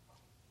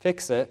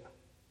fix it.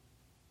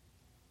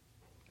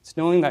 It's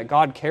knowing that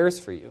God cares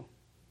for you.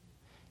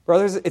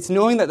 Brothers, it's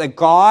knowing that the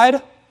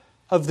God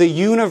of the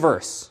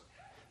universe,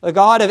 the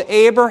God of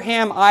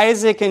Abraham,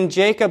 Isaac, and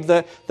Jacob,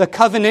 the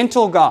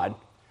covenantal God,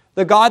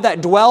 the God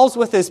that dwells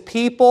with His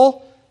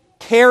people,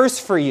 cares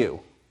for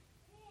you.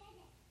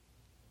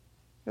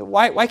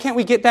 Why can't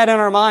we get that in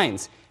our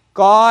minds?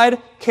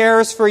 God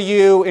cares for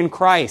you in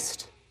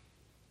Christ.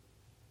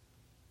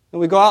 And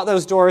we go out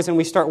those doors and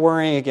we start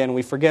worrying again.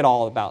 We forget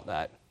all about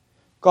that.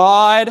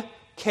 God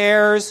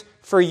cares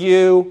for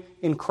you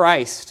in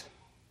Christ.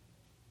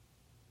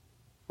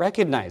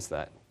 Recognize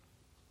that.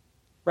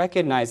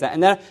 Recognize that.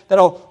 And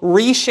that'll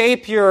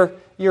reshape your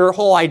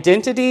whole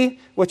identity,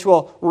 which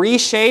will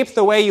reshape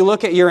the way you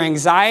look at your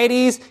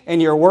anxieties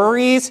and your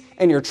worries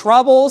and your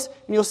troubles.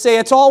 And you'll say,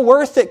 it's all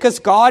worth it because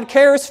God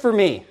cares for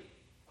me.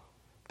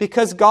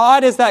 Because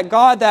God is that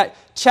God that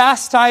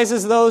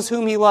chastises those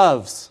whom He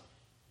loves.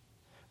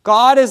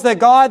 God is the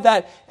God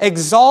that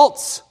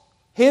exalts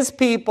His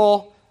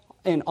people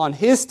and on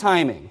His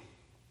timing.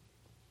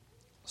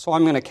 So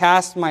I'm going to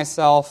cast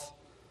myself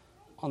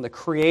on the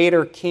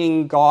Creator,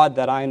 King, God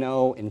that I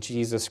know in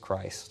Jesus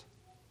Christ.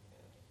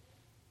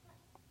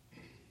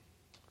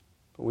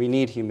 But we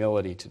need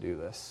humility to do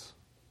this.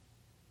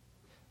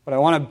 What I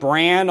want to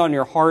brand on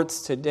your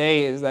hearts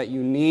today is that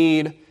you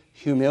need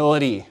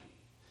humility.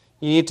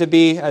 You need to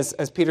be,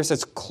 as Peter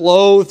says,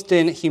 clothed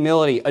in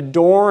humility,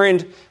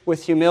 adorned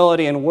with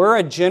humility. And we're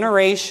a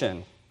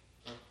generation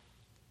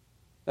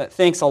that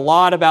thinks a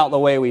lot about the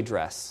way we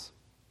dress.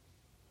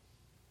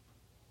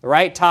 The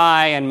right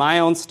tie and my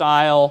own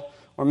style.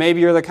 Or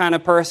maybe you're the kind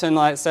of person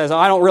that says,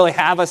 I don't really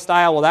have a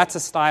style. Well, that's a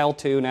style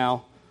too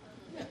now.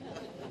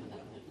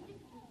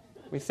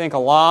 We think a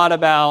lot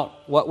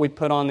about what we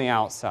put on the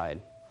outside.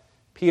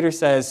 Peter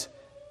says,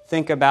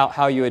 think about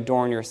how you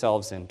adorn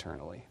yourselves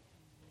internally.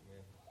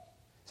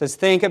 He says,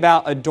 think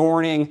about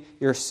adorning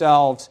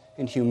yourselves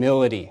in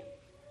humility.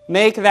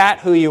 Make that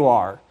who you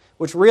are,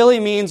 which really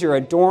means you're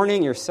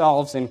adorning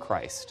yourselves in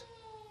Christ.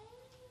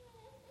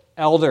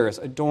 Elders,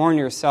 adorn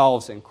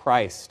yourselves in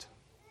Christ.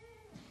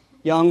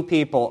 Young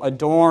people,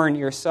 adorn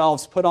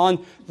yourselves. Put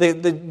on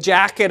the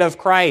jacket of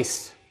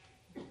Christ.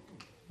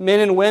 Men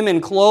and women,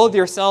 clothe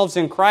yourselves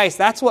in Christ.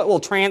 That's what will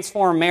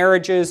transform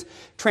marriages,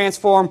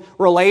 transform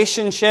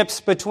relationships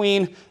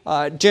between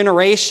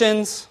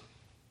generations.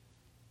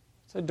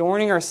 It's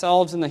adorning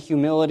ourselves in the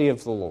humility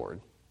of the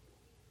Lord.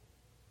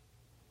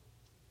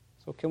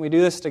 So can we do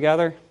this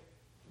together?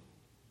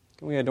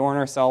 Can we adorn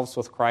ourselves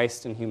with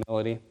Christ in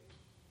humility?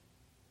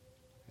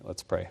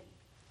 Let's pray.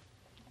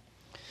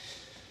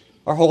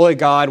 Our holy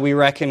God, we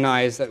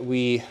recognize that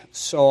we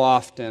so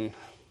often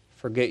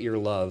forget your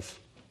love.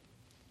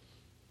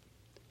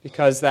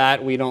 Because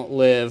that, we don't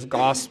live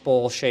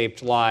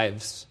gospel-shaped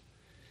lives.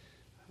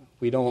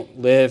 We don't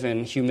live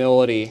in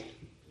humility.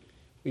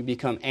 We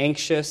become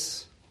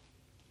anxious,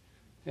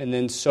 and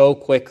then so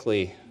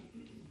quickly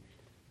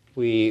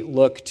we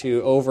look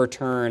to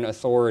overturn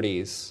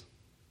authorities.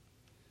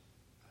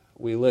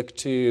 We look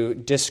to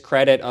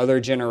discredit other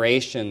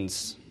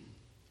generations,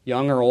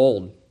 young or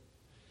old.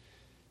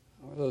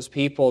 Those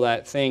people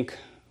that think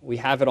we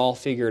have it all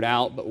figured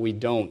out, but we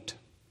don't.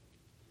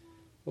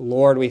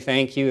 Lord, we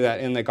thank you that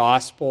in the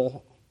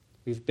gospel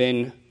we've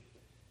been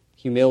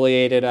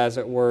humiliated, as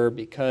it were,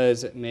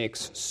 because it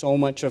makes so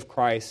much of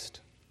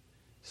Christ,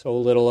 so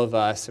little of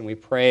us. And we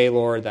pray,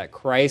 Lord, that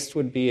Christ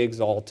would be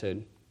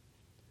exalted,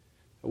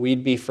 that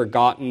we'd be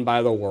forgotten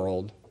by the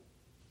world,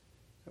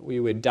 that we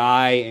would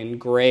die in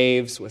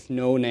graves with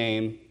no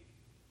name.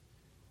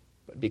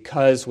 But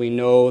because we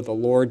know the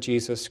Lord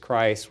Jesus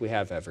Christ, we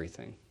have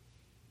everything.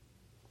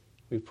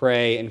 We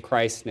pray in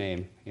Christ's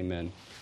name. Amen.